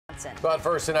Madison. But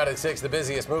first tonight at 6, the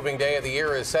busiest moving day of the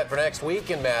year is set for next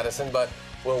week in Madison. But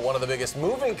will one of the biggest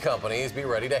moving companies be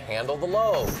ready to handle the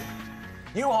load?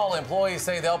 U-Haul employees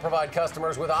say they'll provide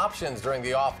customers with options during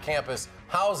the off-campus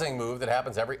housing move that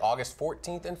happens every August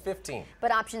 14th and 15th.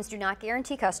 But options do not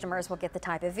guarantee customers will get the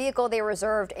type of vehicle they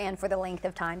reserved and for the length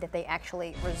of time that they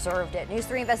actually reserved it. News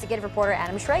 3 investigative reporter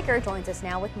Adam Schraker joins us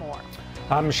now with more.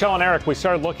 Michelle and Eric, we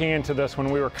started looking into this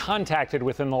when we were contacted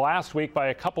within the last week by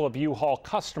a couple of U-Haul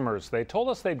customers. They told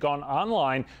us they'd gone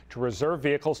online to reserve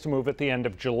vehicles to move at the end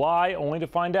of July, only to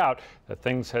find out that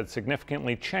things had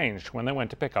significantly changed when they went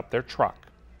to pick up their truck.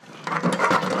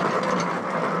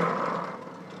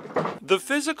 The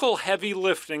physical heavy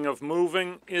lifting of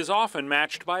moving is often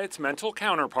matched by its mental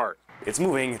counterpart. It's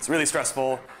moving, it's really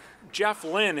stressful. Jeff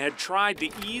Lynn had tried to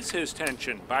ease his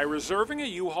tension by reserving a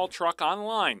U-Haul truck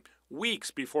online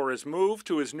weeks before his move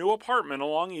to his new apartment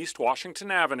along East Washington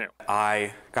Avenue.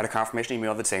 I got a confirmation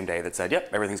email the same day that said, yep,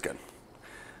 everything's good.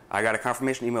 I got a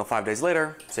confirmation email 5 days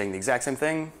later saying the exact same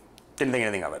thing. Didn't think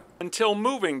anything of it. Until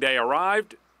moving day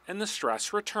arrived and the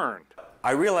stress returned.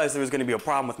 I realized there was going to be a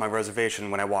problem with my reservation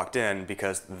when I walked in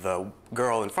because the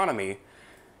girl in front of me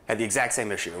had the exact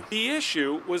same issue. The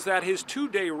issue was that his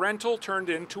 2-day rental turned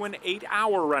into an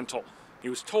 8-hour rental. He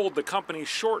was told the company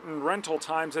shortened rental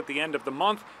times at the end of the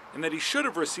month and that he should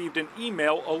have received an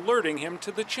email alerting him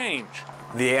to the change.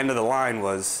 The end of the line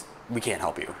was, we can't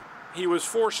help you. He was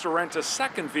forced to rent a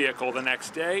second vehicle the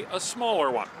next day, a smaller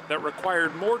one that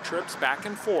required more trips back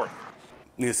and forth.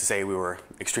 Needless to say, we were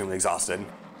extremely exhausted.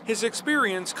 His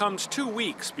experience comes 2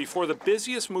 weeks before the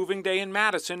busiest moving day in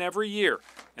Madison every year.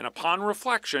 And upon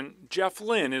reflection, Jeff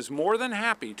Lynn is more than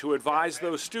happy to advise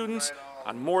those students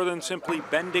on more than simply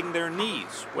bending their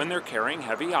knees when they're carrying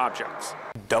heavy objects.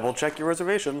 Double check your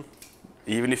reservation.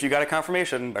 Even if you got a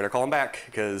confirmation, better call them back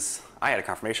because I had a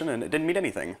confirmation and it didn't mean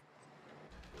anything.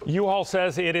 U-Haul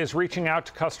says it is reaching out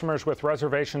to customers with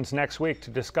reservations next week to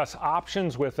discuss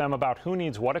options with them about who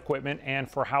needs what equipment and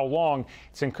for how long.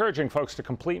 It's encouraging folks to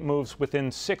complete moves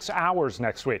within 6 hours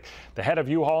next week. The head of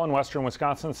U-Haul in Western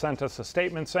Wisconsin sent us a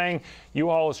statement saying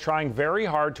U-Haul is trying very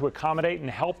hard to accommodate and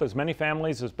help as many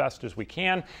families as best as we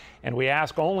can, and we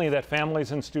ask only that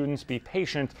families and students be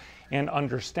patient and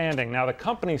understanding. Now, the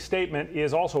company's statement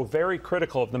is also very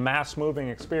critical of the mass moving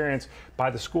experience by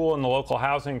the school and the local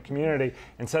housing community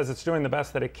and says it's doing the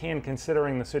best that it can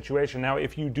considering the situation. Now,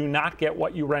 if you do not get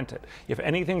what you rented, if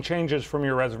anything changes from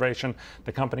your reservation,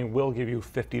 the company will give you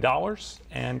 $50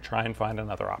 and try and find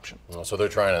another option. Well, so they're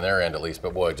trying on their end at least,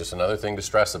 but boy, just another thing to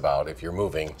stress about if you're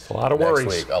moving. It's a lot of next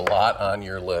worries. Week. A lot on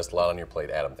your list, a lot on your plate.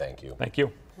 Adam, thank you. Thank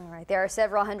you. All right, there are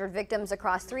several hundred victims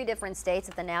across 3 different states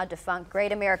at the now defunct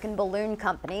Great American Balloon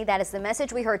Company. That is the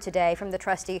message we heard today from the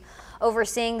trustee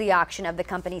overseeing the auction of the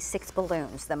company's 6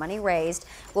 balloons. The money raised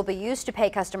will be used to pay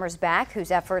customers back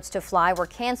whose efforts to fly were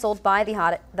canceled by the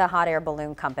Hot Air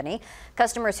Balloon Company.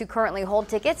 Customers who currently hold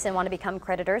tickets and want to become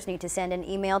creditors need to send an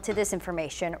email to this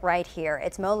information right here.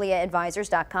 It's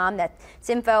moliaadvisors.com. That's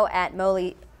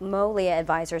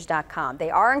info@moliaadvisors.com. They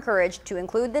are encouraged to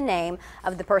include the name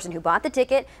of the person who bought the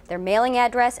ticket, their mailing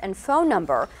address, and phone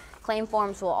number. Claim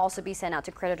forms will also be sent out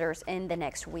to creditors in the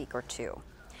next week or 2.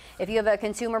 If you have a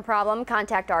consumer problem,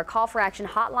 contact our Call for Action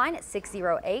hotline at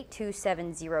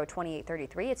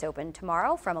 608-270-2833. It's open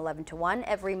tomorrow from 11 to 1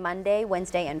 every Monday,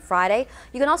 Wednesday, and Friday.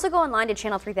 You can also go online to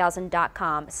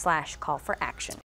channel3000.com/call for action.